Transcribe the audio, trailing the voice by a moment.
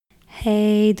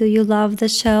Hey, do you love the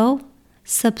show?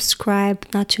 Subscribe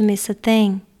not to miss a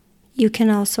thing. You can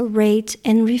also rate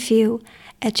and review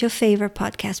at your favorite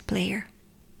podcast player.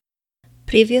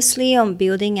 Previously on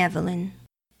Building Evelyn.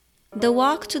 The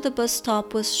walk to the bus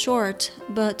stop was short,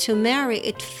 but to Mary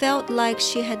it felt like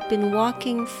she had been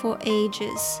walking for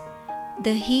ages.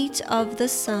 The heat of the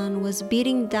sun was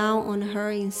beating down on her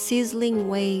in sizzling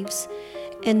waves,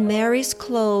 and Mary's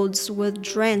clothes were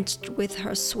drenched with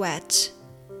her sweat.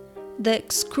 The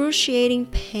excruciating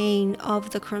pain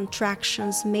of the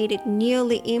contractions made it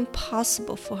nearly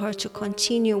impossible for her to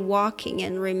continue walking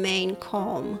and remain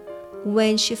calm.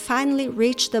 When she finally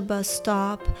reached the bus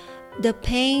stop, the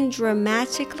pain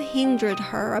dramatically hindered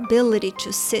her ability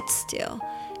to sit still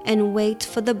and wait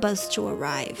for the bus to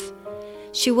arrive.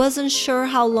 She wasn't sure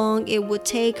how long it would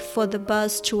take for the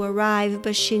bus to arrive,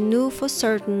 but she knew for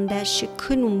certain that she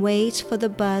couldn't wait for the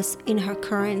bus in her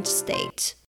current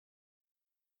state.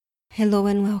 Hello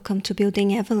and welcome to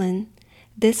Building Evelyn.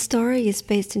 This story is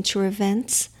based on true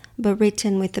events, but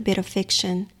written with a bit of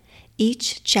fiction.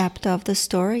 Each chapter of the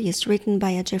story is written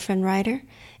by a different writer,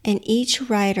 and each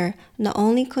writer not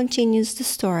only continues the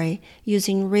story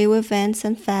using real events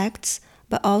and facts,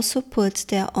 but also puts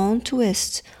their own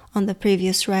twist on the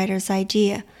previous writer's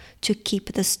idea to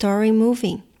keep the story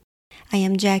moving. I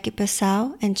am Jackie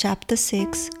Passau, and Chapter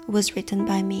 6 was written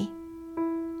by me.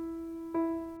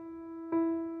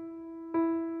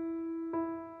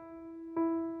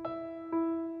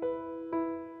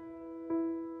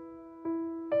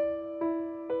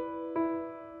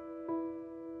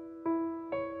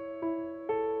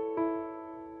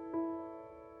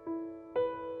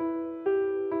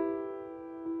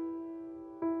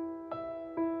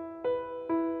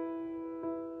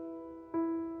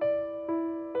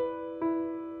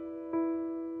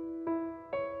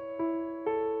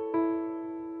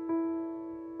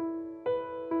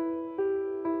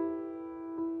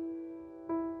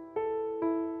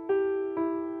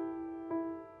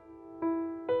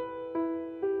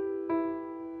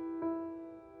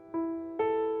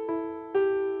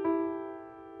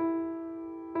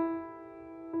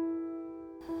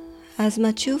 As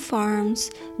Mathieu Farms,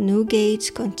 new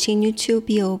gates continue to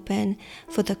be open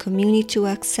for the community to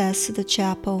access the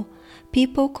chapel,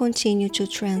 people continue to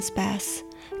trespass,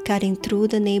 cutting through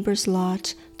the neighbor's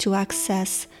lot to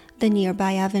access the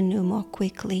nearby avenue more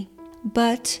quickly.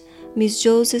 But Miss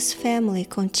Josie's family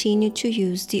continued to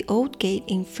use the old gate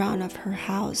in front of her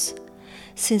house.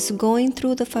 Since going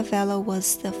through the favela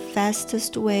was the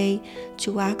fastest way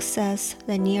to access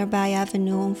the nearby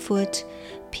avenue on foot,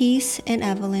 Peace and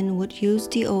Evelyn would use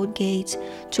the old gate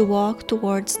to walk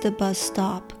towards the bus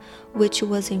stop, which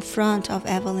was in front of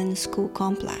Evelyn's school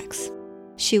complex.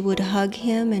 She would hug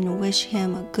him and wish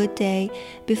him a good day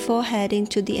before heading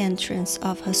to the entrance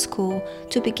of her school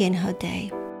to begin her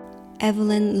day.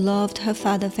 Evelyn loved her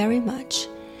father very much.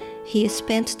 He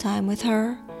spent time with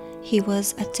her. He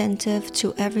was attentive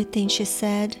to everything she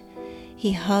said.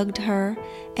 He hugged her,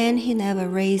 and he never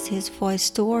raised his voice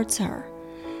towards her.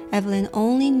 Evelyn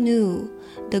only knew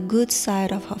the good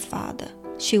side of her father.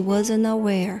 She wasn't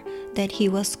aware that he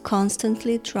was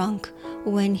constantly drunk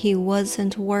when he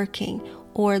wasn't working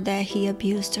or that he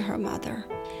abused her mother.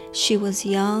 She was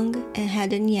young and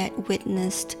hadn't yet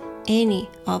witnessed any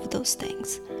of those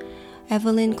things.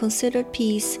 Evelyn considered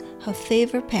Peace her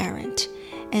favorite parent,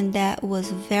 and that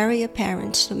was very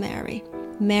apparent to Mary.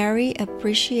 Mary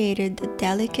appreciated the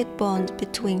delicate bond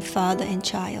between father and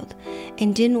child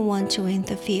and didn't want to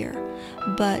interfere,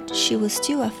 but she was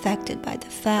still affected by the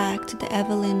fact that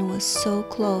Evelyn was so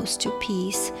close to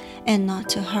Peace and not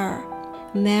to her.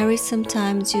 Mary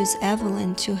sometimes used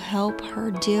Evelyn to help her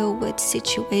deal with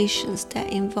situations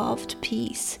that involved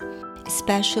Peace,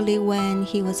 especially when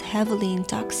he was heavily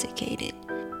intoxicated.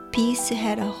 Peace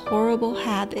had a horrible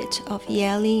habit of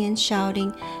yelling and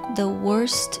shouting the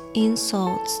worst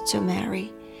insults to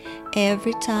Mary.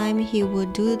 Every time he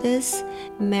would do this,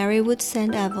 Mary would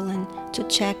send Evelyn to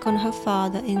check on her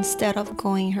father instead of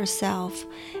going herself,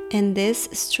 and this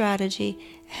strategy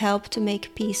helped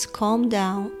make Peace calm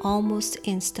down almost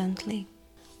instantly.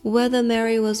 Whether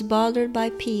Mary was bothered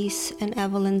by Peace and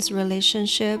Evelyn's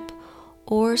relationship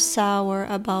or sour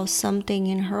about something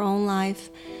in her own life,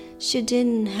 she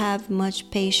didn't have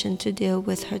much patience to deal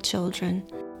with her children.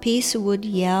 Peace would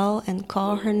yell and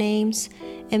call her names,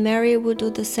 and Mary would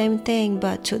do the same thing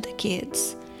but to the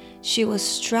kids. She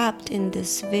was trapped in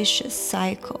this vicious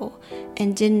cycle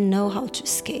and didn't know how to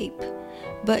escape.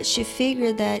 But she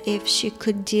figured that if she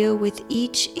could deal with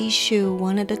each issue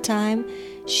one at a time,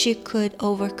 she could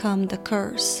overcome the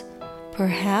curse.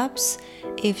 Perhaps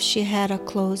if she had a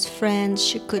close friend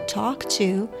she could talk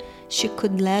to, She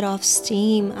could let off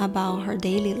steam about her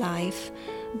daily life,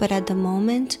 but at the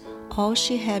moment, all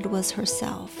she had was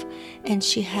herself, and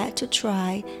she had to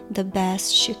try the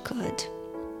best she could.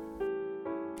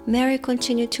 Mary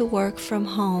continued to work from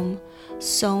home,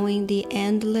 sewing the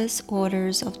endless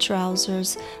orders of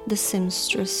trousers the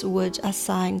seamstress would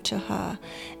assign to her,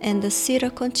 and the sitter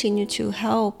continued to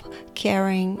help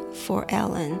caring for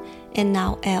Ellen, and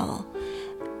now Elle.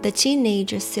 The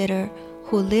teenager sitter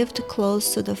who lived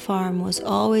close to the farm was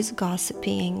always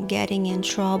gossiping and getting in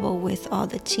trouble with all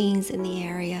the teens in the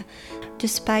area,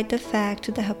 despite the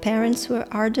fact that her parents were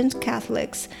ardent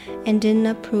Catholics and didn't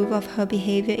approve of her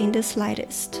behavior in the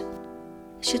slightest.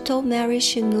 She told Mary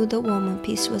she knew the woman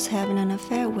Peace was having an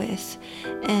affair with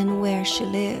and where she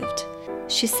lived.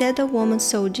 She said the woman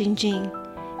sold Jin,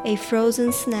 a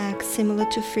frozen snack similar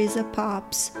to freezer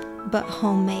pops, but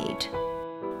homemade.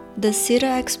 The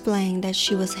sitter explained that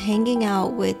she was hanging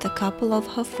out with a couple of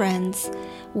her friends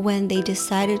when they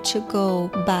decided to go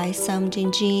buy some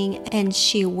Jin, and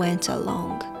she went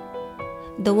along.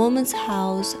 The woman's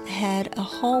house had a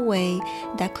hallway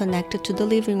that connected to the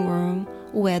living room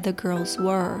where the girls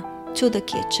were, to the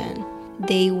kitchen.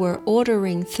 They were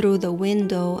ordering through the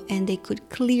window and they could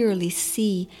clearly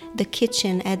see the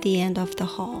kitchen at the end of the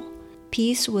hall.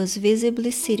 Peace was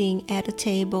visibly sitting at a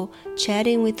table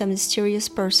chatting with a mysterious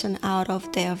person out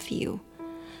of their view.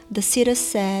 The sitter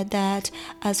said that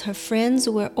as her friends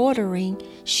were ordering,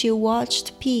 she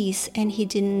watched Peace and he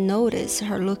didn't notice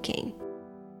her looking.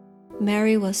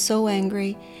 Mary was so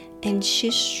angry, and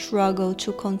she struggled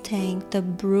to contain the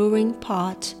brewing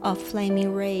pot of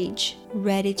flaming rage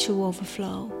ready to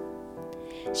overflow.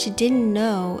 She didn't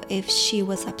know if she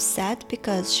was upset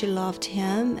because she loved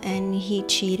him and he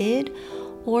cheated,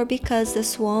 or because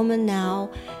this woman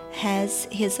now has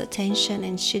his attention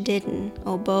and she didn't,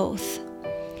 or both.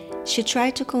 She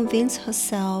tried to convince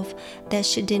herself that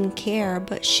she didn't care,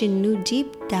 but she knew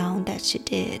deep down that she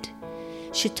did.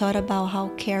 She thought about how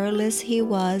careless he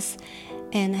was,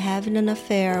 and having an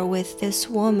affair with this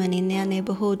woman in their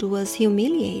neighborhood was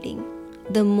humiliating.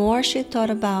 The more she thought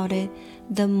about it,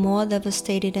 the more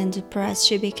devastated and depressed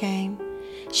she became.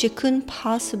 She couldn't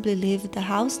possibly leave the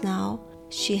house now.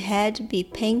 She had to be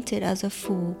painted as a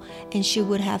fool, and she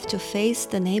would have to face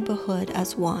the neighborhood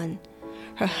as one.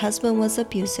 Her husband was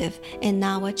abusive and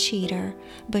now a cheater,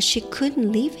 but she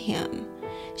couldn't leave him.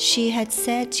 She had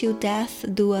said till death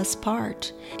do us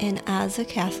part, and as a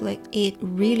Catholic, it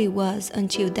really was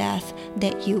until death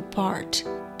that you part,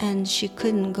 and she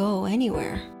couldn't go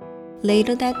anywhere.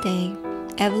 Later that day,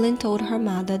 Evelyn told her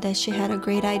mother that she had a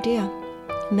great idea.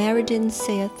 Mary didn't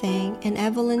say a thing, and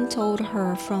Evelyn told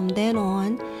her from then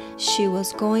on she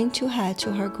was going to head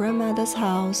to her grandmother's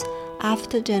house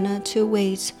after dinner to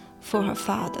wait for her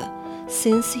father,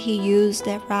 since he used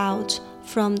that route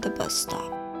from the bus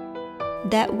stop.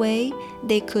 That way,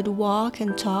 they could walk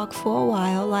and talk for a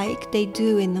while like they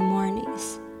do in the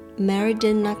mornings. Mary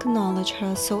didn't acknowledge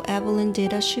her, so Evelyn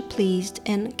did as she pleased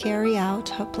and carried out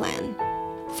her plan.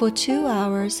 For 2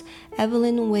 hours,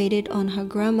 Evelyn waited on her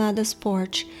grandmother's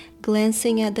porch,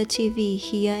 glancing at the TV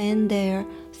here and there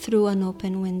through an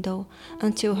open window,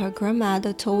 until her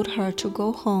grandmother told her to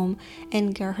go home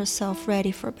and get herself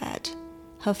ready for bed.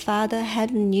 Her father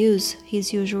hadn't used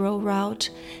his usual route,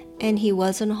 and he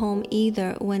wasn't home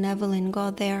either when Evelyn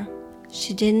got there.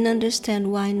 She didn't understand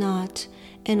why not,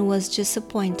 and was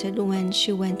disappointed when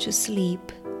she went to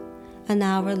sleep. An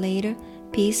hour later,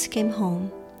 Peace came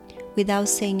home. Without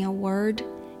saying a word,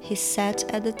 he sat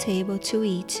at the table to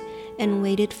eat and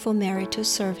waited for Mary to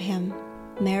serve him.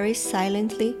 Mary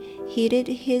silently heated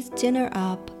his dinner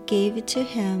up, gave it to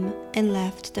him, and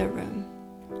left the room.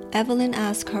 Evelyn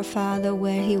asked her father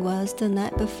where he was the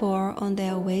night before on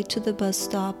their way to the bus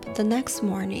stop the next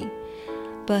morning,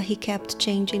 but he kept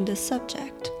changing the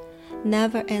subject,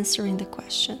 never answering the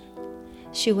question.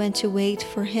 She went to wait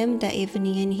for him that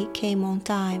evening, and he came on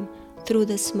time through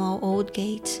the small old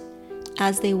gate.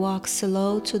 As they walked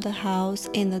slow to the house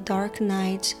in the dark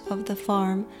night of the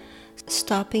farm,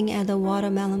 stopping at the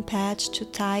watermelon patch to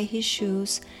tie his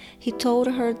shoes, he told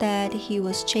her that he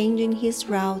was changing his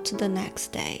route the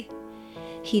next day.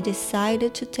 He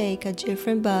decided to take a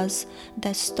different bus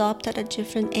that stopped at a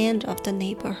different end of the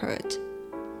neighborhood.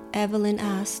 Evelyn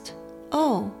asked,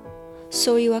 "Oh,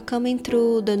 so you are coming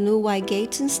through the new white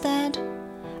gate instead?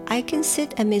 I can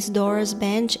sit at Miss Dora's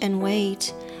bench and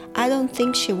wait. I don't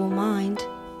think she will mind."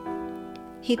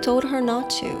 He told her not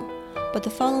to, but the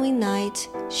following night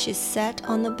she sat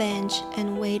on the bench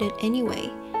and waited anyway.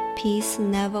 Peace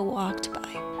never walked by.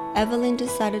 Evelyn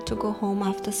decided to go home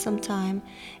after some time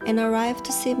and arrived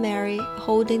to see Mary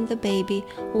holding the baby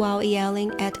while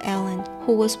yelling at Ellen,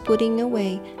 who was putting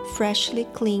away freshly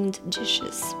cleaned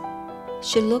dishes.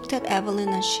 She looked at Evelyn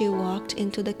as she walked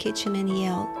into the kitchen and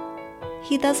yelled,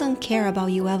 "He doesn't care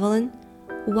about you, Evelyn.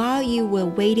 While you were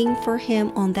waiting for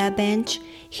him on that bench,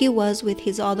 he was with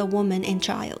his other woman and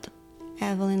child."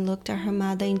 Evelyn looked at her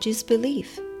mother in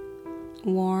disbelief.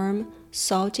 Warm,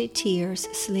 salty tears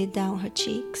slid down her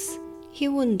cheeks. "He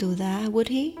wouldn't do that, would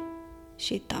he?"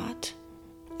 she thought.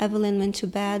 Evelyn went to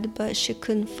bed, but she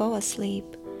couldn't fall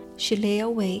asleep. She lay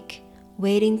awake,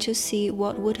 waiting to see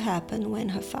what would happen when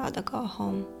her father got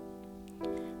home.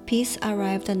 Peace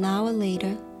arrived an hour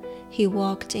later. He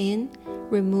walked in,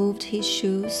 removed his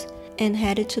shoes, and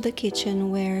headed to the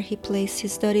kitchen where he placed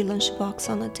his dirty lunchbox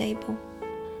on the table.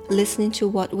 Listening to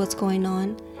what was going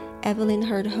on, Evelyn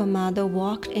heard her mother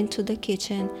walk into the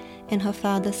kitchen and her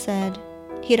father said,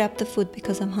 "Heat up the food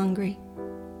because I'm hungry."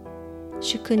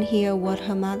 She couldn't hear what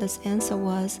her mother's answer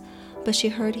was, but she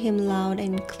heard him loud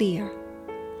and clear.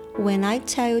 "When I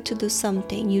tell you to do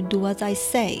something, you do as I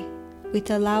say." With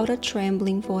a louder,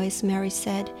 trembling voice, Mary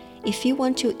said, "If you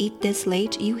want to eat this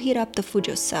late, you heat up the food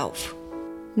yourself."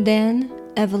 Then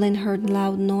Evelyn heard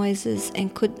loud noises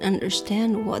and couldn't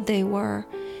understand what they were,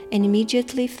 and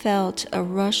immediately felt a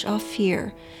rush of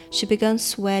fear. She began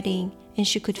sweating, and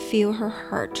she could feel her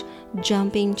heart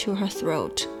jumping to her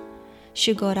throat.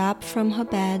 She got up from her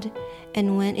bed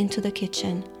and went into the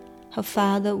kitchen. Her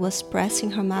father was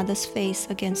pressing her mother's face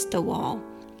against the wall,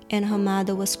 and her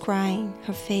mother was crying,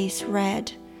 her face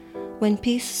red. When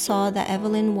Peace saw that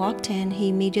Evelyn walked in, he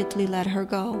immediately let her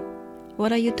go.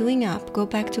 "What are you doing up? Go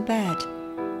back to bed,"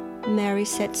 Mary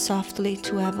said softly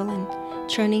to Evelyn,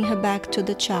 turning her back to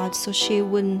the child so she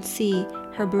wouldn't see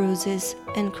her bruises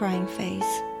and crying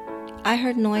face. "I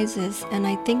heard noises, and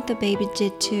I think the baby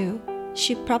did too.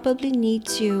 She probably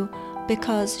needs you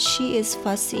because she is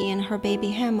fussy in her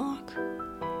baby hammock,"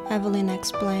 Evelyn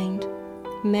explained.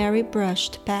 Mary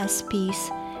brushed past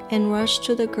Peace and rushed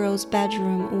to the girls'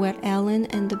 bedroom where Ellen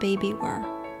and the baby were.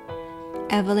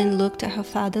 Evelyn looked at her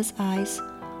father's eyes,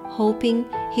 hoping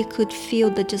he could feel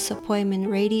the disappointment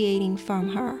radiating from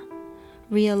her.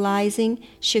 Realizing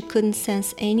she couldn't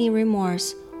sense any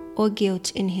remorse or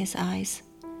guilt in his eyes,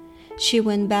 she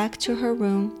went back to her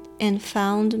room and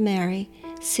found Mary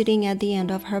sitting at the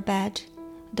end of her bed.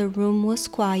 The room was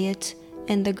quiet,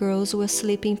 and the girls were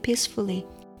sleeping peacefully,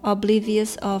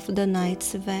 oblivious of the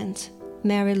night's event.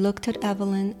 Mary looked at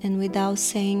Evelyn, and without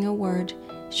saying a word,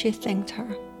 she thanked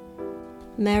her.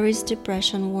 Mary's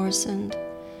depression worsened.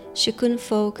 She couldn't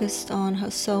focus on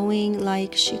her sewing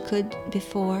like she could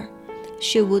before.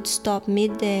 She would stop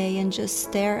midday and just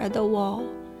stare at the wall.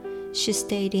 She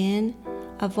stayed in,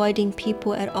 avoiding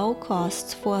people at all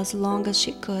costs for as long as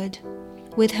she could.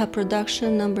 With her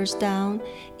production numbers down,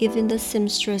 even the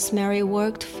seamstress Mary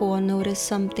worked for noticed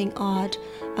something odd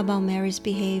about Mary's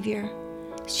behavior.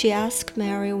 She asked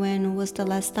Mary when was the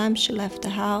last time she left the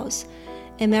house,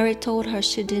 and Mary told her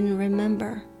she didn't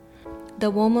remember. The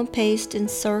woman paced in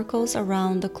circles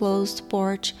around the closed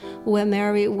porch where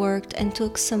Mary worked and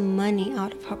took some money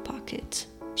out of her pocket.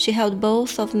 She held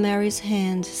both of Mary's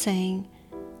hands, saying,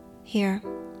 "Here,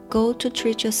 go to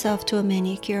treat yourself to a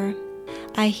manicure.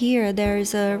 I hear there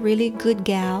is a really good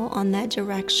gal on that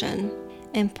direction,"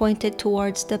 and pointed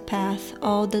towards the path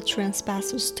all the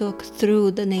trespassers took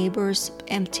through the neighbor's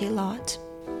empty lot.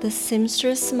 The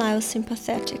seamstress smiled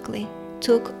sympathetically,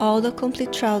 took all the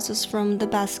complete trousers from the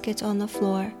basket on the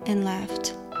floor, and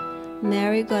left.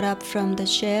 Mary got up from the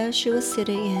chair she was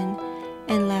sitting in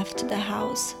and left the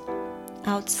house.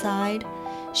 Outside,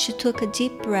 she took a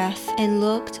deep breath and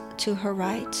looked to her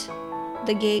right.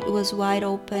 The gate was wide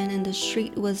open and the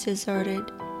street was deserted.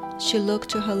 She looked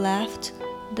to her left.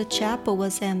 The chapel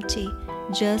was empty,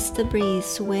 just the breeze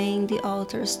swaying the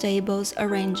altar stable's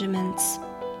arrangements.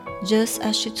 Just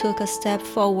as she took a step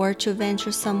forward to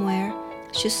venture somewhere,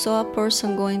 she saw a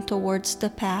person going towards the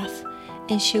path,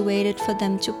 and she waited for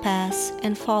them to pass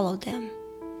and followed them.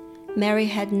 Mary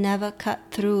had never cut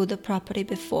through the property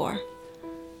before.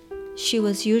 She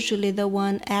was usually the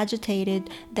one agitated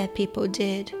that people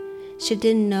did. She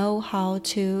didn't know how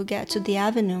to get to the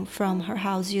avenue from her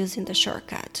house using the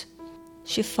shortcut.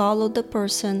 She followed the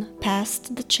person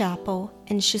past the chapel,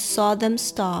 and she saw them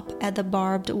stop at the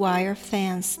barbed wire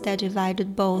fence that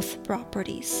divided both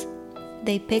properties.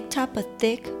 They picked up a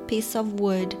thick piece of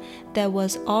wood that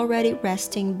was already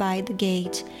resting by the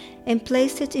gate and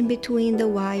placed it in between the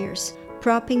wires,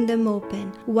 propping them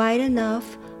open wide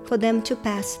enough for them to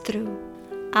pass through.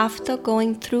 After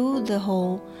going through the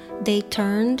hole, they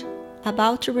turned,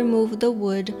 about to remove the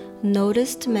wood,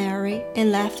 noticed Mary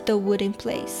and left the wood in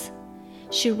place.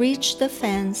 She reached the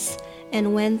fence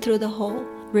and went through the hole,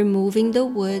 removing the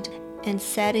wood and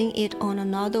setting it on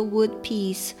another wood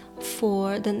piece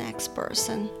for the next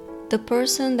person. The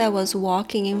person that was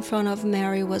walking in front of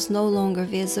Mary was no longer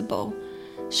visible.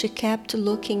 She kept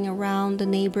looking around the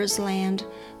neighbor's land,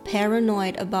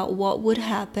 paranoid about what would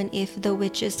happen if the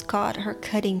witches caught her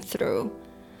cutting through.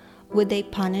 Would they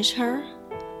punish her?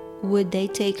 Would they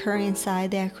take her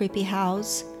inside their creepy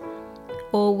house?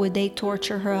 Or would they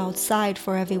torture her outside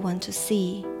for everyone to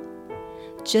see?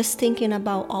 Just thinking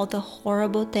about all the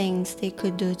horrible things they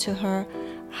could do to her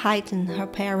heightened her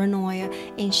paranoia,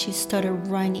 and she started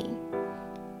running.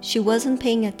 She wasn't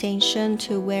paying attention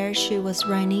to where she was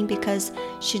running because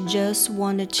she just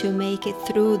wanted to make it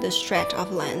through the stretch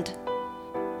of land.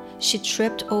 She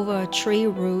tripped over a tree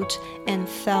root and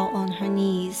fell on her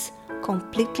knees,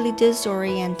 completely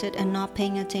disoriented and not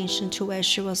paying attention to where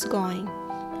she was going.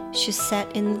 She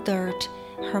sat in the dirt,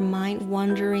 her mind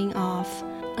wandering off,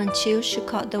 until she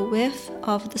caught the whiff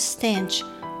of the stench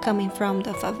coming from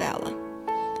the favela.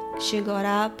 She got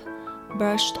up,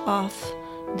 brushed off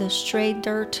the stray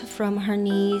dirt from her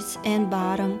knees and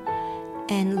bottom,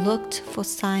 and looked for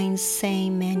signs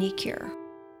saying manicure.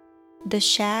 The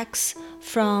shacks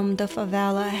from the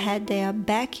favela had their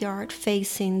backyard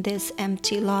facing this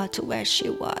empty lot where she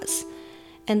was,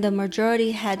 and the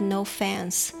majority had no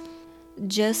fence,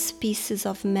 just pieces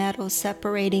of metal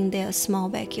separating their small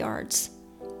backyards.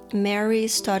 Mary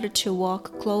started to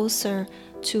walk closer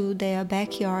to their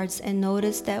backyards and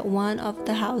noticed that one of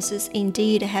the houses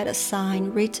indeed had a sign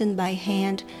written by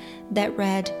hand that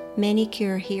read,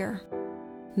 "Manicure here."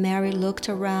 Mary looked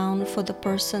around for the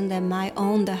person that might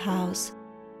own the house.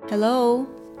 "Hello?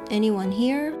 Anyone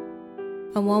here?"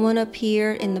 A woman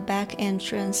appeared in the back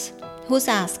entrance. "Who's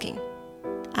asking?"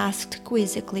 asked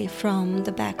quizzically from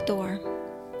the back door.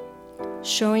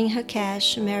 Showing her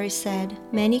cash, Mary said,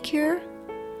 "Manicure?"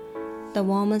 The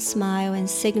woman smiled and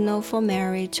signaled for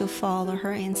Mary to follow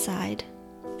her inside.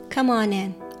 "Come on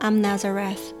in. I'm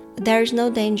Nazareth. There's no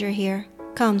danger here.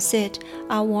 Come sit.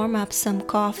 I'll warm up some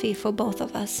coffee for both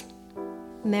of us."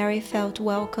 Mary felt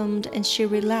welcomed and she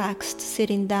relaxed,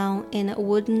 sitting down in a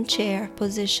wooden chair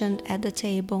positioned at the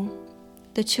table.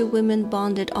 The two women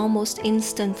bonded almost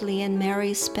instantly, and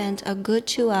Mary spent a good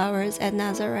 2 hours at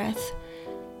Nazareth.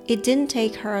 It didn't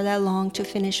take her that long to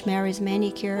finish Mary's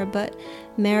manicure, but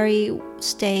Mary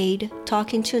stayed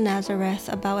talking to Nazareth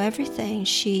about everything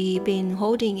she'd been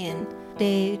holding in.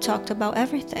 They talked about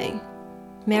everything.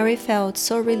 Mary felt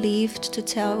so relieved to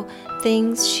tell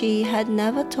things she had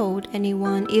never told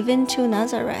anyone, even to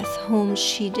Nazareth, whom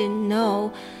she didn't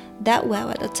know that well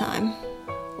at the time.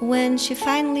 When she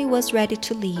finally was ready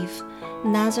to leave,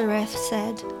 Nazareth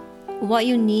said, "What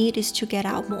you need is to get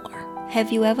out more. Have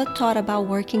you ever thought about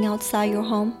working outside your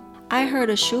home? I heard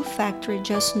a shoe factory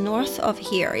just north of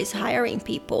here is hiring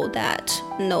people that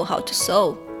know how to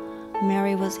sew."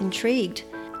 Mary was intrigued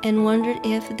and wondered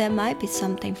if that might be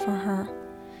something for her.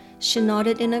 She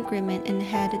nodded in agreement and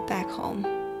headed back home.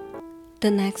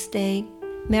 The next day,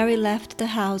 Mary left the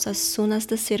house as soon as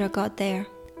the sitter got there.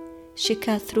 She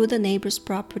cut through the neighbor's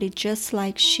property just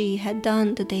like she had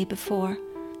done the day before,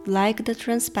 like the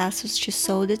trespassers she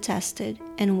so detested,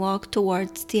 and walked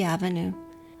towards the avenue.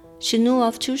 She knew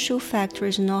of 2 shoe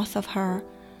factories north of her,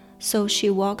 so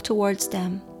she walked towards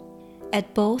them.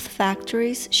 At both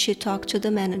factories, she talked to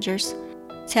the managers,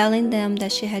 telling them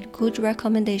that she had good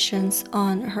recommendations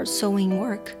on her sewing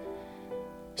work.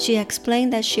 She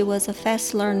explained that she was a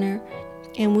fast learner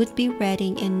and would be ready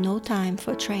in no time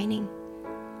for training.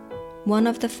 One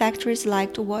of the factories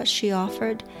liked what she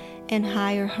offered and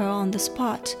hired her on the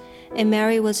spot, and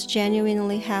Mary was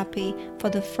genuinely happy for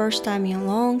the first time in a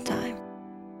long time.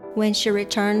 When she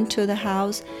returned to the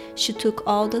house, she took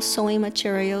all the sewing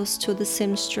materials to the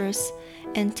seamstress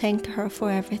and thanked her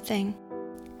for everything.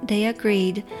 They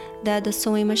agreed that the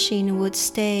sewing machine would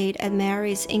stay at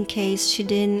Mary's in case she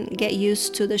didn't get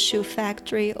used to the shoe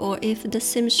factory or if the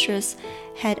seamstress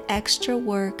had extra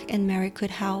work and Mary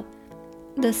could help.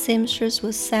 The seamstress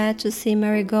was sad to see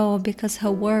Mary go because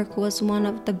her work was one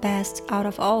of the best out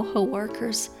of all her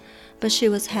workers, but she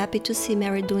was happy to see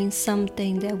Mary doing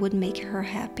something that would make her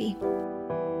happy.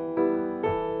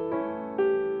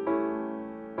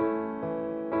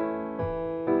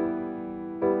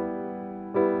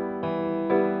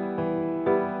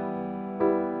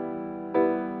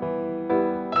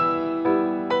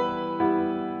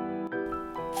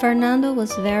 Fernando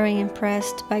was very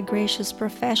impressed by Gracia's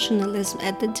professionalism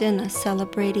at the dinner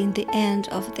celebrating the end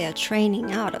of their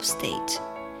training out of state.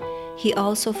 He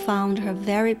also found her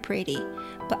very pretty,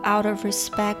 but out of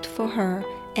respect for her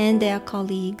and their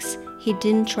colleagues, he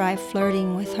didn't try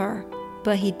flirting with her.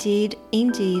 But he did,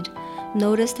 indeed,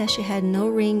 notice that she had no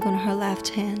ring on her left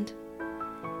hand.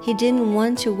 He didn't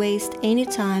want to waste any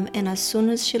time, and as soon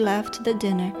as she left the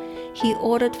dinner, he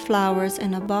ordered flowers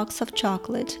and a box of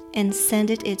chocolate and sent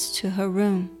it to her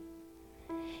room.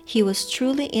 He was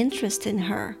truly interested in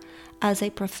her as a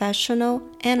professional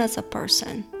and as a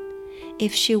person.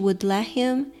 If she would let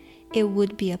him, it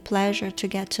would be a pleasure to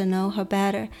get to know her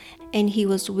better, and he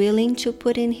was willing to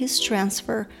put in his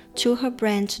transfer to her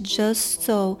branch just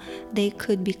so they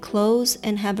could be close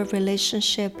and have a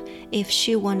relationship if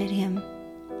she wanted him.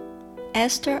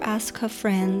 Esther asked her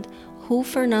friend who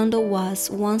Fernando was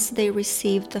once they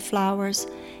received the flowers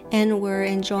and were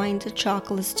enjoying the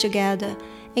chocolates together,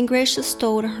 and Gracious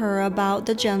told her about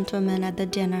the gentleman at the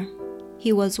dinner.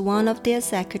 He was one of the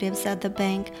executives at the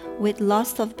bank with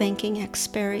lots of banking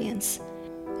experience.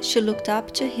 She looked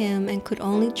up to him and could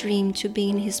only dream to be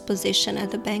in his position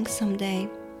at the bank someday.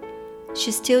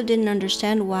 She still didn't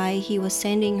understand why he was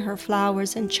sending her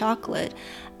flowers and chocolate,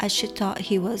 as she thought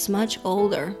he was much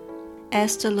older.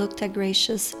 Esther looked at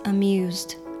Gracious,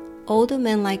 amused. "Older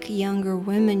men like younger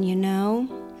women, you know,"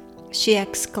 she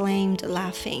exclaimed,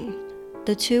 laughing.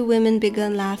 The two women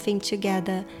began laughing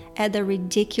together at the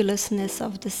ridiculousness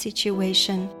of the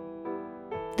situation.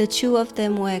 The two of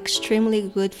them were extremely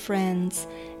good friends,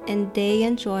 and they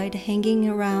enjoyed hanging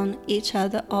around each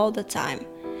other all the time.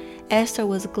 Esther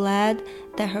was glad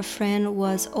that her friend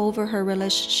was over her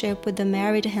relationship with the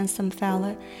married handsome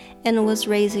fella and was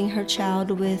raising her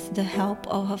child with the help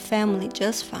of her family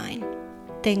just fine.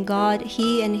 Thank God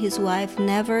he and his wife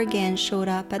never again showed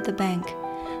up at the bank.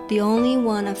 The only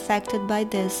one affected by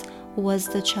this was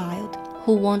the child,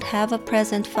 who won't have a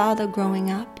present father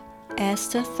growing up.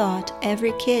 Esther thought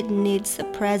every kid needs a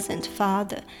present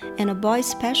father, and a boy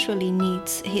especially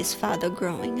needs his father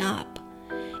growing up.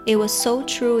 It was so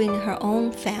true in her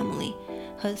own family.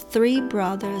 Her 3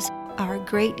 brothers are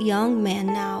great young men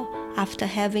now after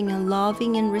having a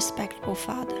loving and respectful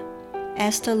father.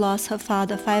 Esther lost her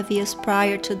father 5 years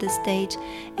prior to this date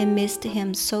and missed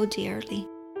him so dearly.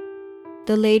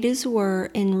 The ladies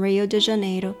were in Rio de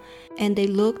Janeiro, and they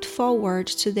looked forward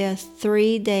to their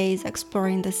 3 days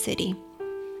exploring the city.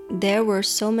 There were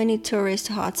so many tourist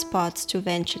hotspots to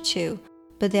venture to,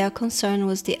 but their concern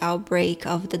was the outbreak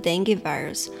of the dengue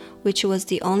virus, which was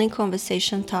the only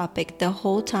conversation topic the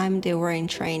whole time they were in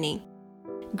training.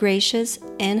 Gracious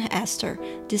and Esther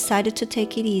decided to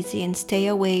take it easy and stay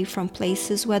away from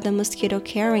places where the mosquito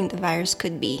carrying the virus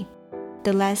could be.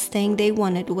 The last thing they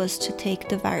wanted was to take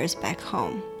the virus back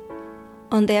home.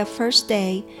 On their first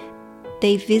day,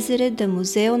 they visited the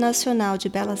Museu Nacional de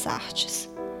Belas Artes.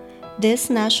 This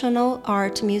National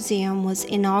Art Museum was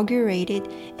inaugurated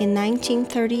in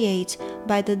 1938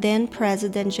 by the then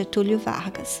President Getúlio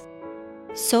Vargas.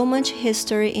 So much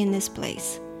history in this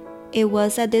place. It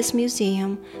was at this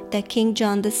museum that King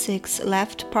John VI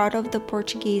left part of the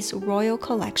Portuguese royal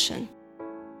collection.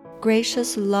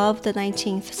 Gracious loved the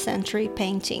 19th century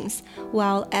paintings,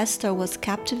 while Esther was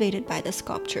captivated by the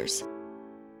sculptures.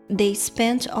 They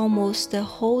spent almost the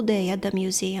whole day at the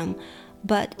museum,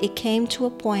 but it came to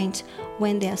a point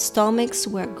when their stomachs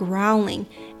were growling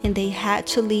and they had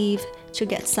to leave to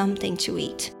get something to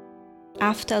eat.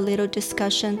 After a little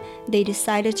discussion, they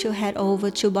decided to head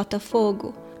over to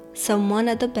Botafogo. Someone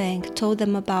at the bank told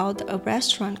them about a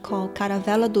restaurant called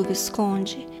Caravela do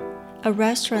Visconde, a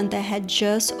restaurant that had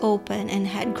just opened and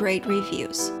had great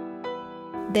reviews.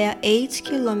 Their 8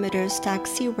 kilometers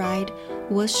taxi ride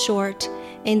was short,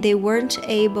 and they weren't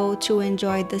able to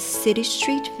enjoy the city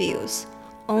street views,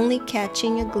 only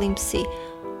catching a glimpse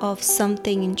of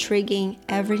something intriguing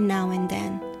every now and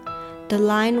then. The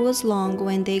line was long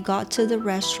when they got to the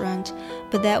restaurant,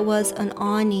 but that was an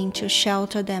awning to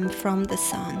shelter them from the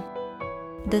sun.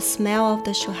 The smell of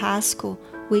the churrasco,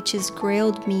 which is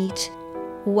grilled meat,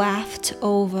 wafted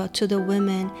over to the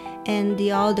women and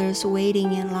the others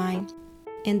waiting in line,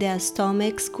 and their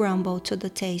stomachs grumbled to the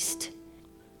taste.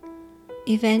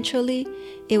 Eventually,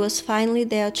 it was finally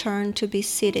their turn to be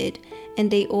seated, and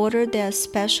they ordered their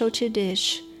specialty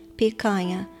dish,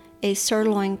 picanha, a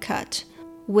sirloin cut,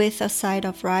 with a side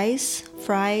of rice,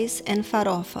 fries, and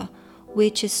farofa,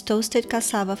 which is toasted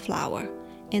cassava flour,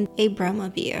 and a Brahma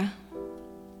beer.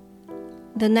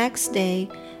 The next day,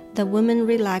 the women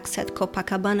relaxed at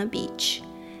Copacabana Beach.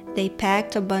 They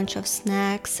packed a bunch of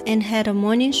snacks and had a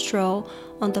morning stroll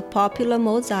on the popular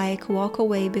Mosaic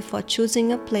walkway before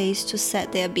choosing a place to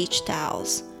set their beach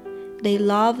towels. They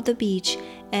loved the beach,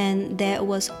 and there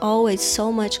was always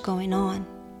so much going on.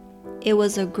 It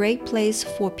was a great place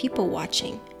for people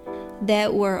watching.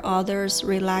 There were others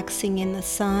relaxing in the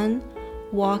sun,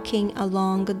 walking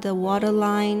along the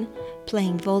waterline,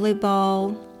 playing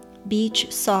volleyball,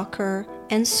 beach soccer,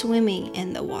 and swimming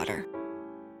in the water.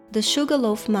 The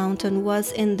Sugarloaf Mountain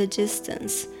was in the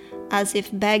distance, as if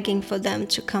begging for them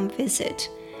to come visit,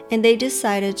 and they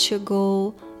decided to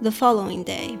go the following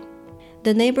day.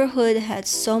 The neighborhood had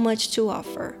so much to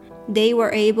offer. They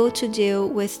were able to deal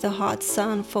with the hot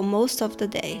sun for most of the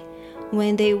day.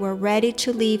 When they were ready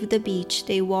to leave the beach,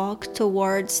 they walked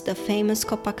towards the famous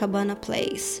Copacabana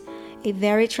Place, a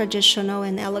very traditional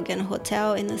and elegant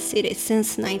hotel in the city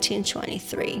since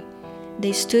 1923.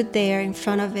 They stood there in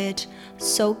front of it,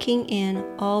 soaking in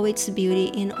all its beauty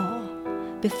in awe,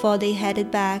 before they headed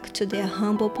back to their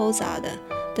humble posada,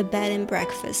 the bed and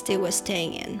breakfast they were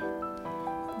staying in.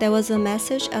 There was a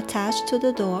message attached to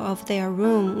the door of their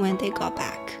room when they got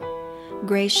back.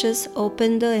 Gracious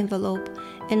opened the envelope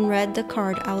and read the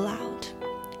card out loud.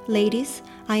 Ladies,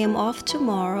 I am off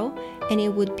tomorrow, and it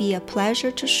would be a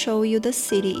pleasure to show you the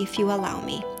city if you allow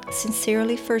me.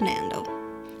 Sincerely, Fernando.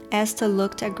 Esther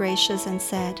looked at Gracious and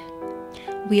said,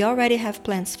 We already have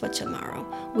plans for tomorrow.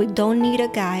 We don't need a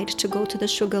guide to go to the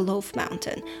Sugarloaf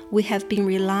Mountain. We have been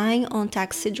relying on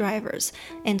taxi drivers,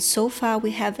 and so far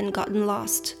we haven't gotten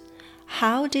lost.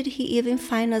 How did he even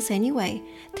find us anyway?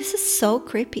 This is so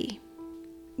creepy.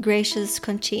 Gracious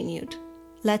continued,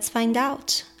 Let's find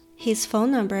out. His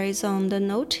phone number is on the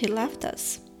note he left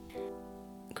us.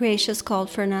 Gracious called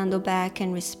Fernando back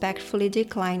and respectfully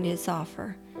declined his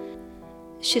offer.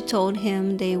 She told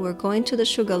him they were going to the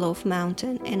Sugarloaf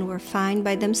Mountain and were fine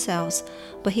by themselves,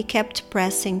 but he kept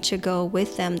pressing to go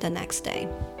with them the next day.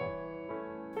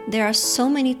 There are so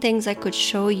many things I could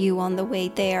show you on the way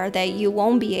there that you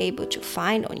won't be able to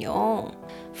find on your own,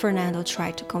 Fernando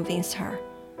tried to convince her.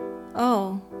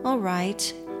 Oh, all right,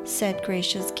 said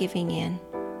Gracious, giving in.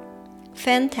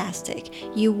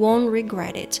 Fantastic, you won't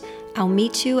regret it. I'll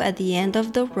meet you at the end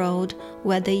of the road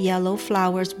where the yellow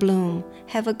flowers bloom.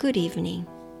 Have a good evening.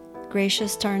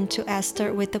 Gracious turned to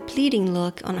Esther with a pleading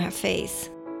look on her face.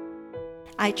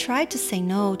 I tried to say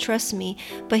no, trust me,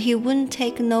 but he wouldn't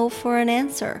take no for an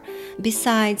answer.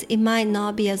 Besides, it might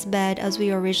not be as bad as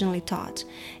we originally thought.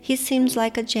 He seems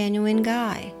like a genuine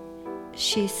guy,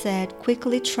 she said,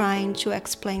 quickly trying to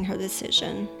explain her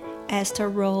decision. Esther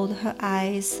rolled her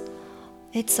eyes.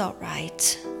 It's all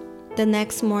right. The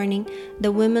next morning,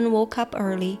 the women woke up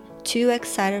early, too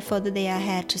excited for the day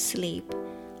ahead to sleep.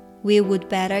 We would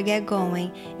better get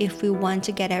going if we want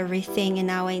to get everything in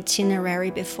our itinerary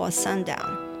before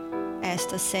sundown,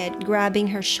 Esther said, grabbing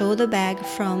her shoulder bag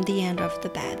from the end of the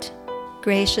bed.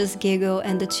 Gracious giggled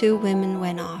and the two women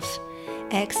went off,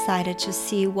 excited to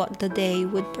see what the day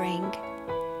would bring.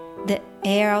 The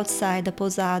air outside the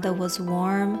posada was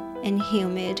warm and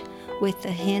humid, with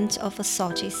a hint of a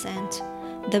salty scent.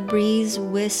 The breeze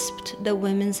wisped the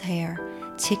women's hair,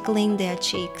 tickling their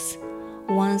cheeks.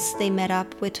 Once they met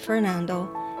up with Fernando,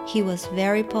 he was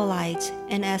very polite,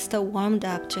 and Esther warmed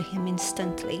up to him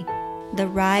instantly. The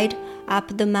ride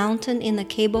up the mountain in a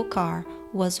cable car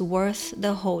was worth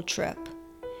the whole trip.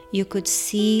 You could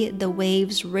see the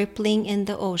waves rippling in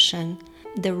the ocean,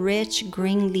 the rich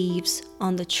green leaves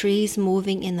on the trees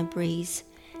moving in the breeze,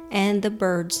 and the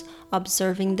birds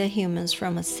observing the humans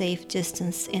from a safe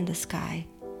distance in the sky.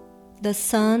 The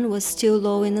sun was still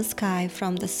low in the sky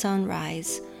from the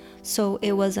sunrise, so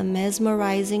it was a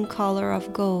mesmerizing color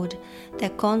of gold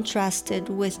that contrasted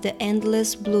with the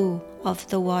endless blue of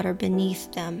the water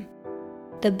beneath them.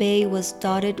 The bay was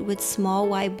dotted with small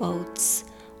white boats,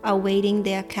 awaiting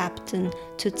their captain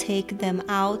to take them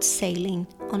out sailing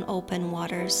on open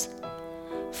waters.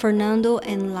 Fernando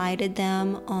enlightened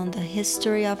them on the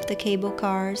history of the cable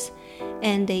cars,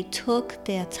 and they took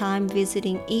their time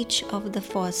visiting each of the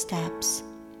 4 steps.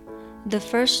 The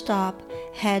first stop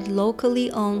had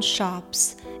locally owned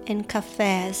shops and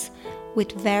cafes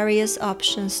with various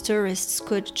options tourists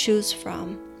could choose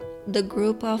from. The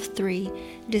group of 3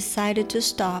 decided to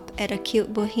stop at a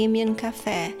cute bohemian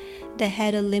cafe that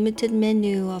had a limited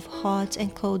menu of hot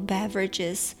and cold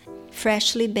beverages,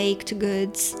 freshly baked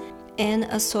goods, and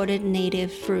assorted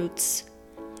native fruits.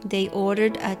 They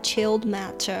ordered a chilled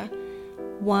matcha,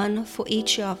 one for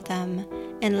each of them,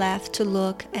 and left to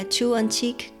look at 2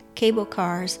 antique cable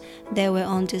cars that were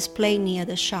on display near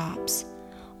the shops.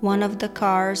 One of the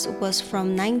cars was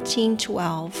from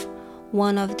 1912,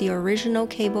 one of the original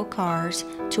cable cars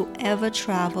to ever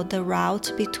travel the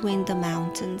route between the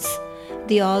mountains.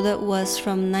 The other was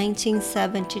from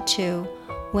 1972,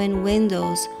 when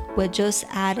windows were just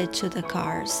added to the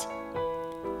cars.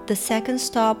 The second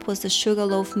stop was the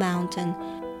Sugarloaf Mountain,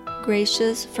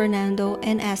 Gracious, Fernando,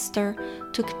 and Esther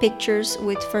took pictures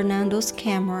with Fernando's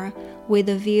camera with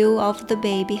a view of the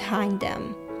bay behind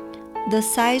them. The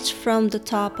sights from the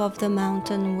top of the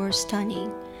mountain were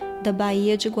stunning. The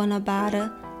Bahia de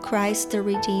Guanabara, Christ the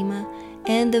Redeemer,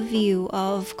 and the view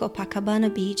of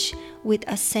Copacabana Beach with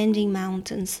ascending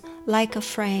mountains like a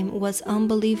frame was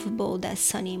unbelievable that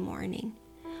sunny morning.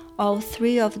 All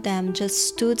three of them just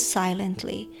stood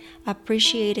silently,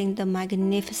 appreciating the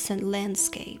magnificent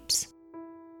landscapes.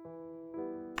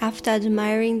 After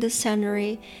admiring the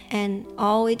scenery and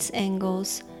all its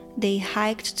angles, they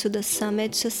hiked to the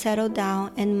summit to settle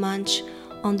down and munch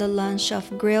on the lunch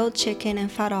of grilled chicken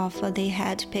and farofa they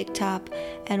had picked up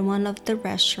at one of the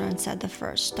restaurants at the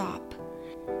first stop.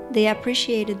 They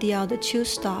appreciated the other two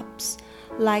stops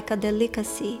like a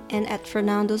delicacy, and at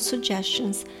Fernando's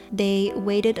suggestions, they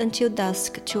waited until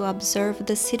dusk to observe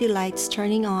the city lights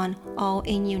turning on, all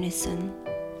in unison.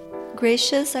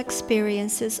 Gracia's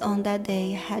experiences on that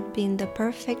day had been the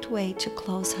perfect way to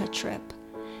close her trip.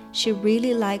 She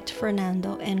really liked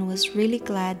Fernando and was really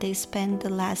glad they spent the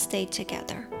last day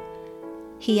together.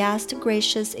 He asked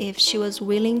Gracious if she was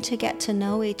willing to get to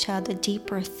know each other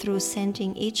deeper through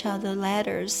sending each other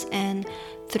letters and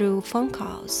through phone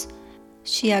calls.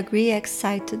 She agreed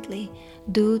excitedly,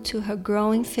 due to her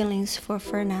growing feelings for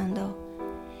Fernando.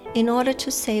 In order to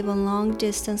save on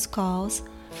long-distance calls,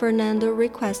 Fernando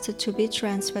requested to be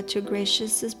transferred to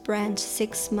Gracious's branch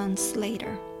 6 months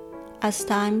later. As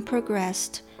time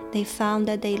progressed, they found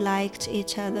that they liked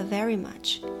each other very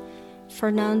much.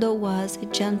 Fernando was a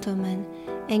gentleman,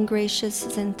 and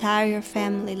Gracious's entire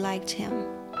family liked him.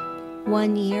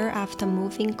 1 year after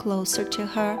moving closer to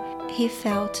her, he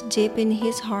felt deep in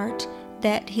his heart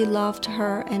that he loved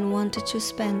her and wanted to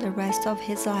spend the rest of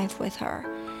his life with her,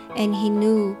 and he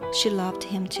knew she loved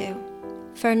him too.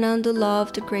 Fernando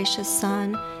loved Gracious'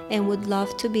 son and would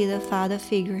love to be the father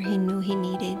figure he knew he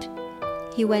needed.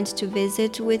 He went to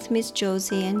visit with Miss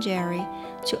Josie and Jerry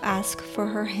to ask for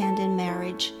her hand in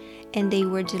marriage, and they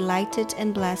were delighted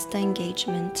and blessed the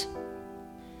engagement.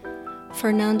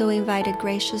 Fernando invited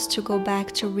Gracious to go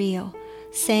back to Rio,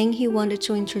 saying he wanted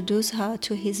to introduce her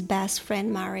to his best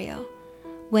friend Mario,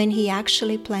 when he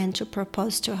actually planned to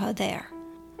propose to her there.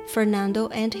 Fernando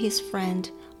and his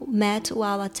friend met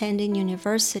while attending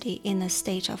university in the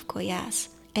state of Goiás,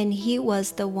 and he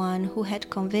was the one who had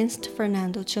convinced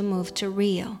Fernando to move to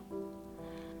Rio.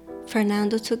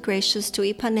 Fernando took Gracious to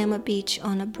Ipanema Beach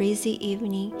on a breezy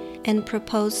evening and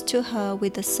proposed to her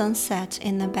with the sunset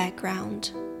in the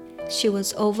background. She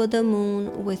was over the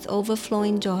moon with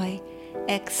overflowing joy,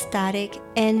 ecstatic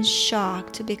and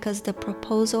shocked because the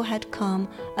proposal had come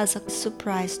as a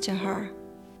surprise to her.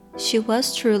 She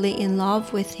was truly in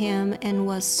love with him and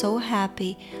was so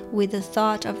happy with the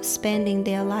thought of spending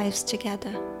their lives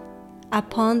together.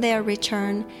 Upon their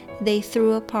return, they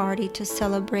threw a party to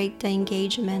celebrate the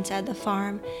engagement at the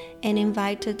farm and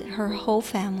invited her whole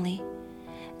family.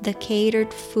 The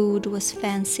catered food was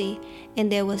fancy, and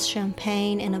there was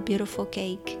champagne and a beautiful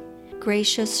cake.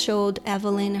 Gracious showed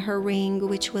Evelyn her ring,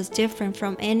 which was different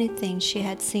from anything she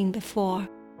had seen before.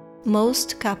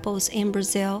 Most couples in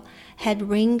Brazil had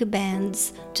ring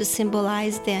bands to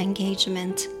symbolize their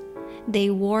engagement. They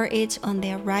wore it on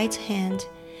their right hand,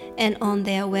 and on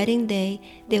their wedding day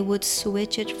they would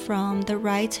switch it from the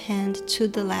right hand to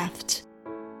the left.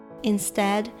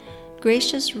 Instead,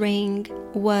 Gracious' ring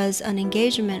was an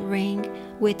engagement ring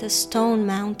with a stone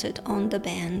mounted on the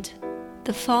band.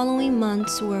 The following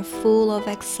months were full of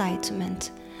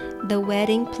excitement. The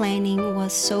wedding planning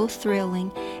was so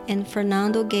thrilling, and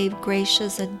Fernando gave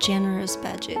Gracious a generous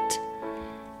budget.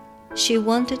 She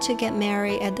wanted to get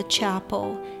married at the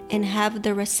chapel and have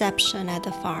the reception at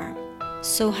the farm.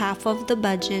 So half of the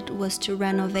budget was to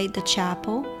renovate the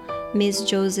chapel, Miss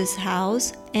Josie's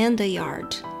house, and the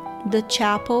yard. The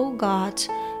chapel got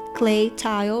clay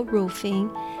tile roofing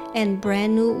and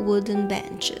brand new wooden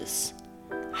benches.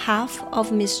 Half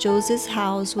of Miss Josie's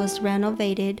house was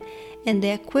renovated, and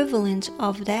the equivalent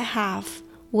of that half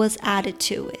was added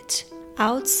to it.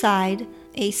 Outside,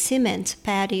 a cement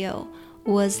patio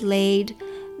was laid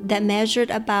that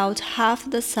measured about half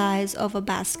the size of a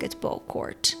basketball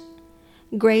court.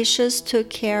 Gracious took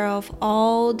care of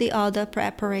all the other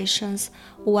preparations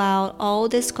while all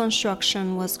this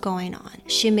construction was going on.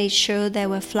 She made sure there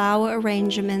were flower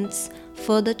arrangements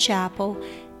for the chapel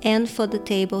and for the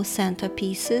table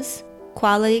centerpieces,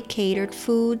 quality catered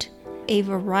food, a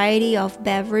variety of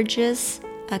beverages,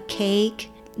 a cake,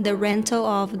 the rental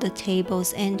of the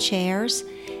tables and chairs,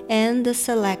 and the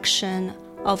selection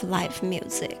of live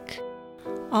music.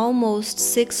 Almost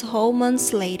 6 whole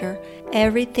months later,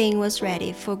 everything was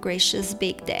ready for Gracious'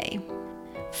 big day.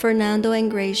 Fernando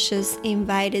and Gracious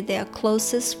invited their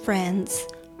closest friends,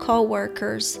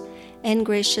 co-workers, and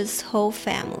Gracious' whole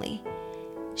family.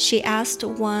 She asked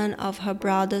one of her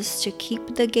brothers to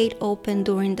keep the gate open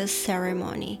during the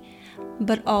ceremony,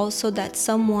 but also that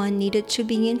someone needed to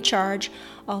be in charge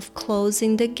of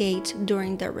closing the gate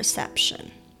during the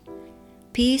reception.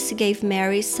 Peace gave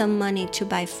Mary some money to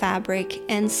buy fabric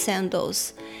and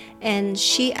sandals, and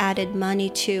she added money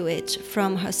to it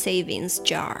from her savings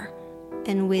jar,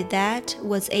 and with that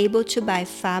was able to buy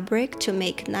fabric to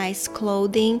make nice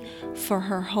clothing for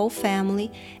her whole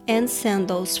family and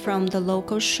sandals from the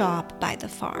local shop by the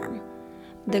farm.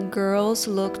 The girls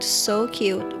looked so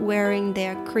cute wearing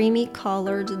their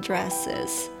creamy-colored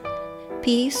dresses.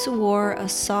 Peace wore a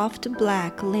soft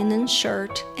black linen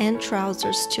shirt and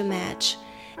trousers to match,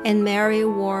 and Mary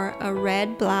wore a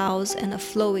red blouse and a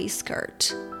flowy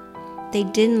skirt. They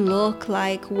didn't look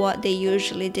like what they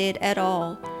usually did at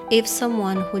all. If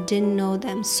someone who didn't know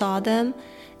them saw them,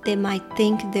 they might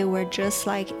think they were just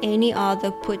like any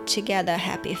other put-together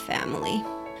happy family.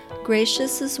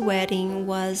 Gracious's wedding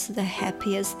was the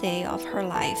happiest day of her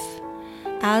life.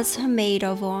 As her maid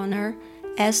of honor,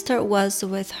 Esther was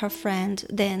with her friend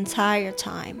the entire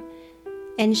time,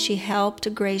 and she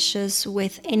helped Gracious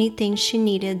with anything she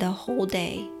needed the whole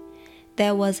day.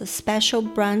 There was a special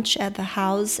brunch at the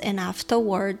house, and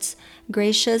afterwards,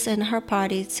 Gracious and her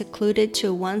party secluded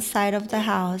to one side of the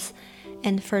house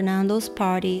and Fernando's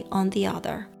party on the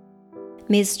other.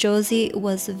 Miss Josie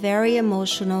was very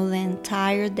emotional the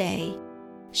entire day.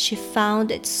 She found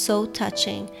it so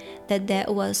touching that there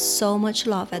was so much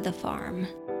love at the farm.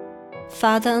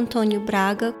 Father Antonio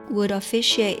Braga would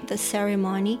officiate the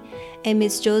ceremony, and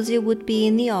Miss Josie would be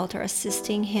in the altar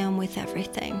assisting him with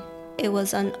everything. It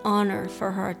was an honor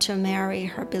for her to marry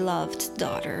her beloved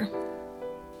daughter.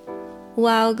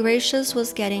 While Gracious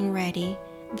was getting ready,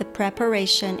 the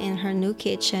preparation in her new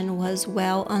kitchen was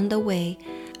well underway,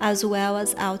 as well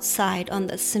as outside on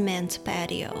the cement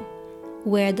patio,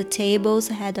 where the tables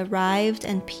had arrived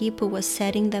and people were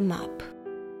setting them up.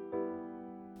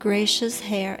 Gracious'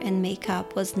 hair and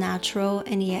makeup was natural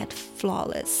and yet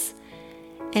flawless,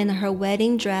 and her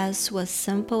wedding dress was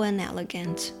simple and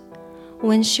elegant.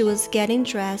 When she was getting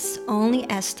dressed, only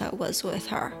Esther was with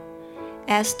her.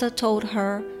 Esther told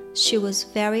her she was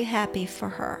very happy for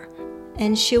her,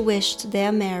 and she wished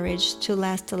their marriage to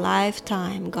last a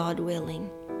lifetime, God willing.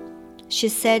 She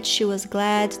said she was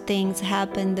glad things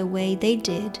happened the way they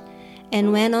did,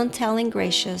 and went on telling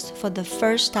Gracious for the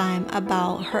first time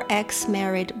about her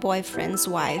ex-married boyfriend's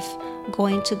wife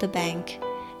going to the bank,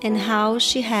 and how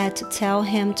she had to tell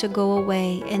him to go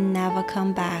away and never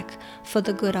come back for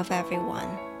the good of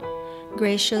everyone.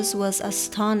 Gracious was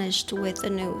astonished with the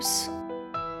news.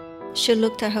 She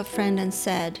looked at her friend and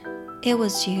said, "It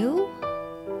was you?"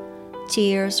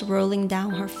 Tears rolling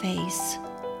down her face.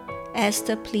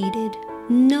 Esther pleaded,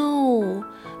 "No,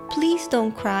 please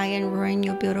don't cry and ruin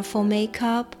your beautiful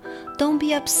makeup. Don't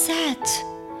be upset.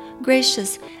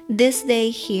 Gracious, this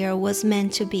day here was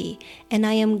meant to be, and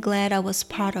I am glad I was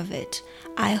part of it.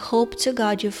 I hope to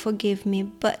God you forgive me,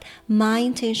 but my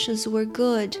intentions were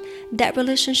good. That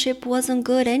relationship wasn't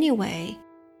good anyway."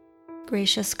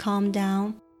 Gracious calmed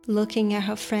down, looking at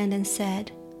her friend, and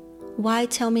said, "Why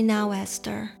tell me now,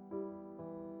 Esther?"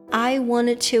 "I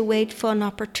wanted to wait for an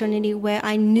opportunity where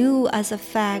I knew as a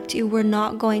fact you were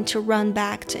not going to run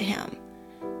back to him.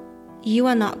 You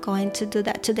are not going to do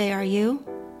that today, are you?"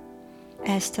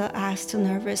 Esther asked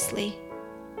nervously.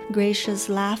 Gracious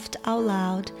laughed out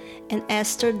loud, and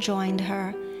Esther joined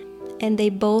her, and they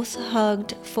both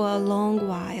hugged for a long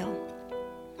while.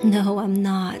 "No, I'm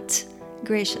not,"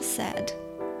 Gracious said.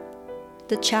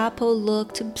 The chapel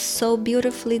looked so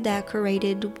beautifully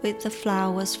decorated with the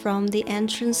flowers from the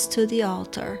entrance to the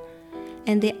altar,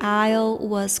 and the aisle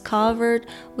was covered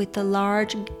with a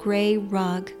large gray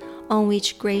rug on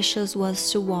which Gracious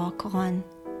was to walk on.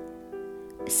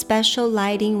 Special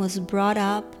lighting was brought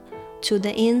up to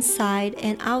the inside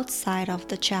and outside of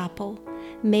the chapel,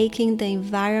 making the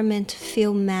environment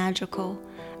feel magical,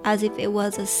 as if it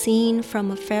was a scene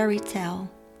from a fairy tale.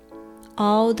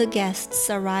 All the guests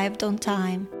arrived on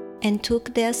time and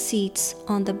took their seats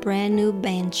on the brand new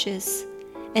benches,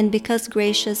 and because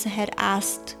Gracious had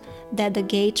asked that the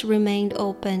gate remained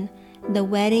open, the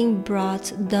wedding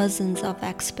brought dozens of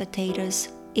spectators,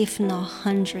 if not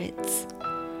hundreds.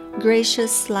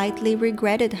 Gracious slightly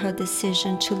regretted her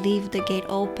decision to leave the gate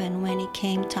open when it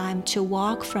came time to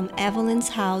walk from Evelyn's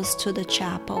house to the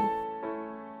chapel.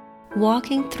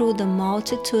 Walking through the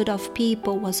multitude of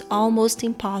people was almost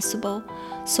impossible,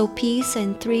 so Peace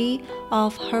and 3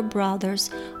 of her brothers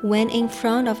went in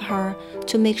front of her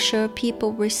to make sure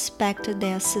people respected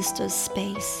their sister's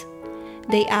space.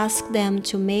 They asked them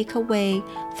to make a way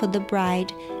for the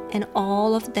bride, and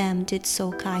all of them did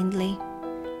so kindly.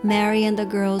 Mary and the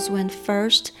girls went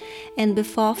first, and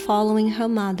before following her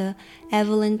mother,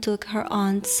 Evelyn took her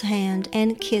aunt's hand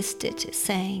and kissed it,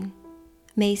 saying,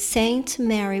 "May Saint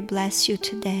Mary bless you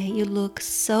today. You look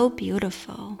so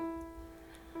beautiful."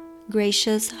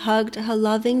 Gracious hugged her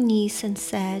loving niece and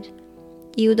said,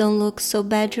 "You don't look so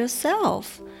bad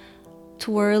yourself,"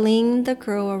 twirling the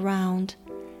girl around.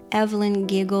 Evelyn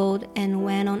giggled and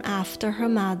went on after her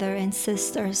mother and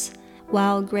sisters,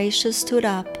 while Gracious stood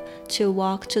up to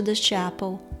walk to the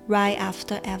chapel right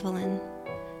after Evelyn.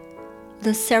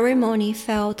 The ceremony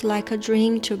felt like a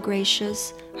dream to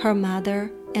Gracious, her mother,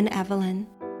 and Evelyn.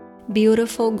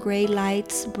 Beautiful gray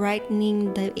lights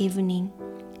brightening the evening.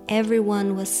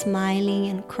 Everyone was smiling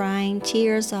and crying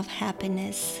tears of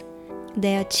happiness,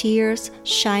 their tears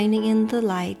shining in the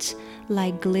light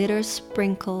like glitter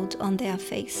sprinkled on their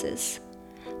faces.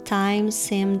 Time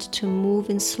seemed to move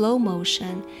in slow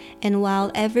motion, and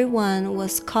while everyone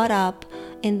was caught up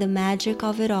in the magic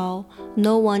of it all,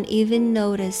 no one even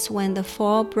noticed when the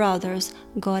 4 brothers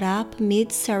got up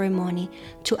mid-ceremony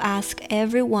to ask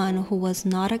everyone who was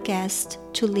not a guest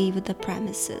to leave the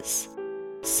premises.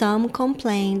 Some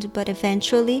complained, but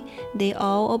eventually they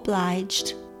all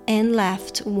obliged and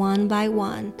left one by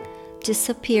one,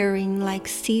 disappearing like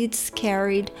seeds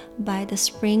carried by the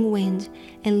spring wind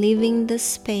and leaving the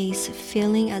space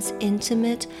feeling as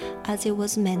intimate as it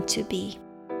was meant to be.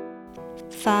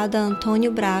 Father Antonio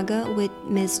Braga, with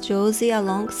Miss Josie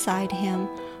alongside him,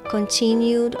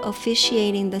 continued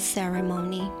officiating the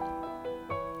ceremony.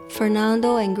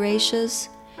 "Fernando and Gracious,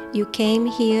 you came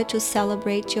here to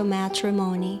celebrate your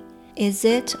matrimony. Is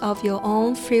it of your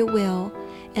own free will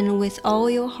and with all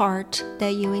your heart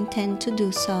that you intend to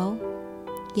do so?"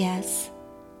 "Yes."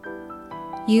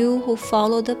 "You who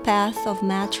follow the path of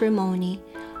matrimony,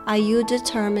 are you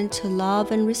determined to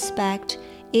love and respect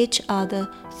each other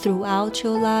throughout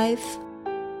your life?"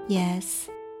 "Yes."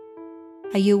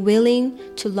 "Are you willing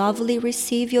to lovingly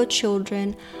receive your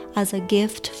children as a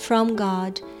gift from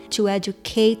God to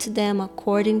educate them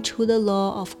according to the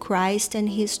law of Christ and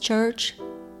His Church?"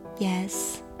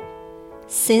 "Yes."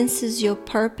 "Since it's your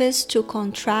purpose to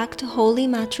contract holy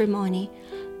matrimony,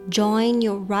 join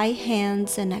your right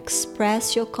hands and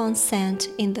express your consent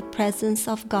in the presence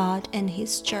of God and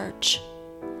His Church."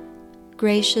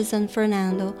 Gracious and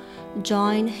Fernando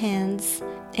joined hands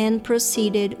and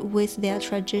proceeded with their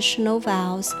traditional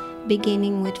vows,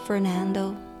 beginning with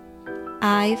Fernando.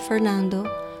 "I, Fernando,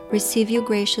 receive you,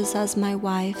 Gracious, as my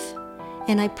wife,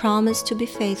 and I promise to be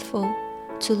faithful,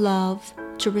 to love,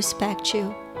 to respect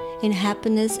you, in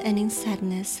happiness and in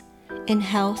sadness, in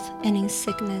health and in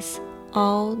sickness,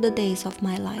 all the days of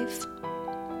my life."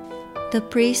 The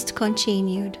priest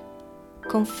continued,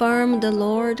 "Confirm the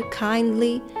Lord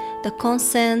kindly the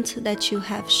consent that you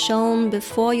have shown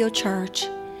before your church.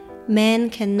 Man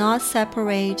cannot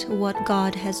separate what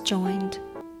God has joined."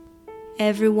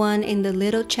 Everyone in the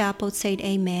little chapel said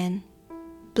amen.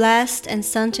 "Blessed and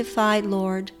sanctified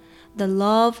Lord, the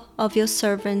love of your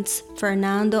servants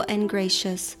Fernando and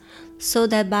Gracious, so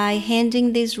that by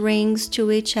handing these rings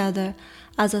to each other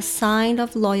as a sign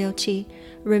of loyalty,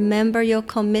 remember your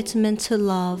commitment to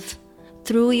love.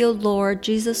 Through your Lord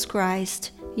Jesus Christ,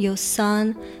 your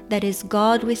Son, that is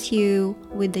God with you,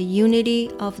 with the unity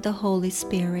of the Holy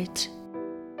Spirit."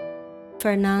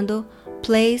 Fernando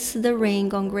placed the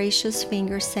ring on Gracious'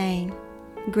 finger, saying,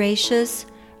 "Gracious,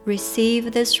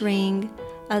 receive this ring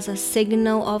as a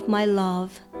signal of my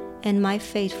love and my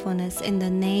faithfulness in the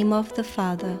name of the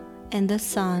Father, and the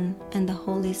Son, and the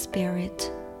Holy Spirit."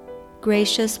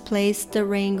 Gracious placed the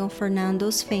ring on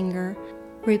Fernando's finger,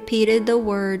 repeated the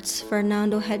words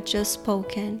Fernando had just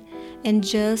spoken, and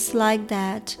just like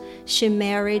that, she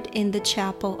married in the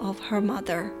chapel of her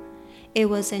mother. It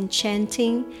was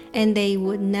enchanting, and they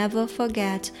would never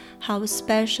forget how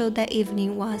special that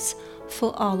evening was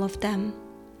for all of them.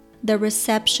 The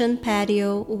reception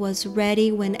patio was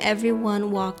ready when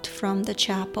everyone walked from the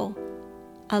chapel.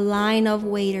 A line of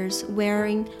waiters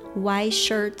wearing white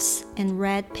shirts and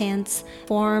red pants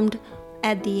formed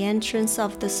at the entrance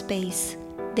of the space.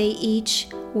 They each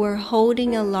were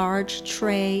holding a large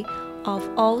tray of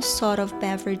all sorts of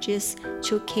beverages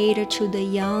to cater to the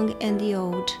young and the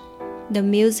old. The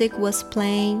music was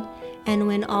playing, and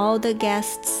when all the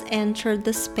guests entered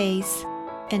the space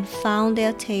and found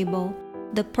their table,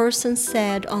 the person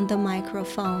said on the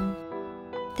microphone,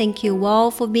 Thank you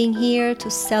all for being here to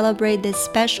celebrate this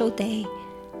special day.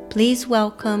 Please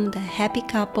welcome the happy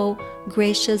couple,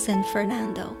 Gracious and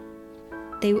Fernando.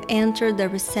 They entered the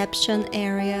reception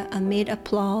area amid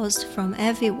applause from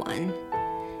everyone.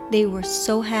 They were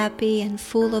so happy and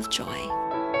full of joy.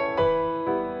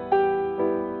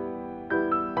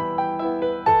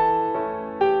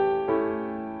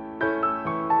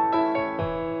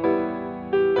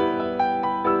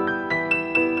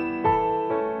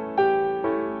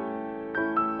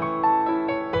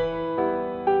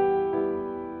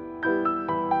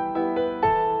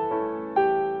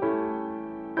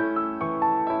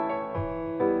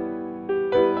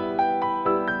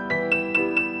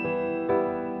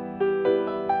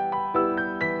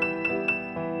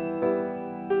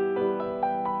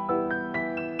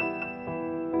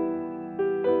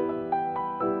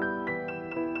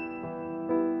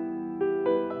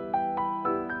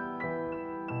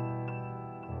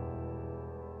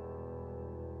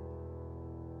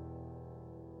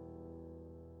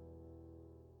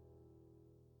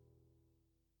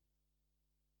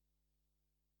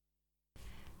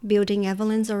 Building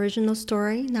Evelyn's original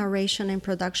story, narration and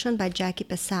production by Jackie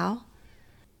Passau.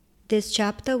 This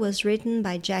chapter was written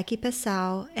by Jackie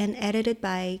Passau and edited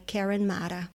by Karen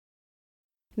Mata.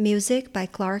 Music by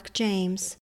Clark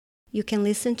James. You can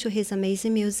listen to his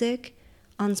amazing music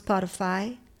on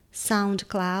Spotify,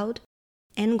 SoundCloud,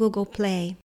 and Google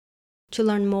Play. To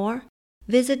learn more,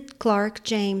 visit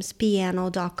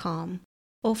clarkjamespiano.com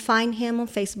or find him on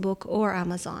Facebook or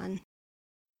Amazon.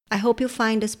 I hope you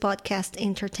find this podcast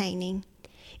entertaining.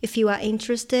 If you are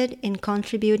interested in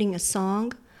contributing a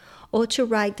song or to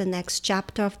write the next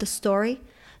chapter of the story,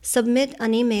 submit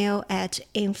an email at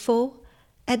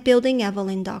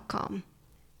info@buildingevelyn.com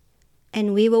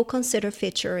and we will consider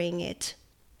featuring it.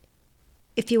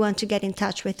 If you want to get in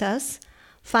touch with us,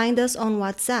 find us on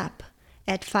WhatsApp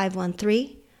at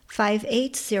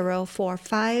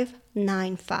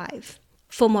 513-580-4595.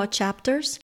 For more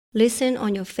chapters, listen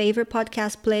on your favorite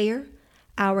podcast player,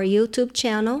 our YouTube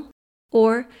channel,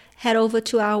 or head over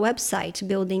to our website,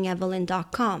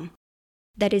 buildingevelyn.com.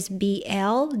 That is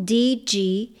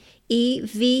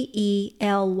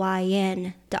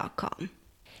BLDGEVELYN.com.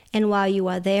 And while you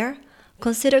are there,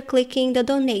 consider clicking the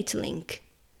donate link.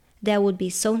 That would be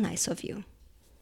so nice of you.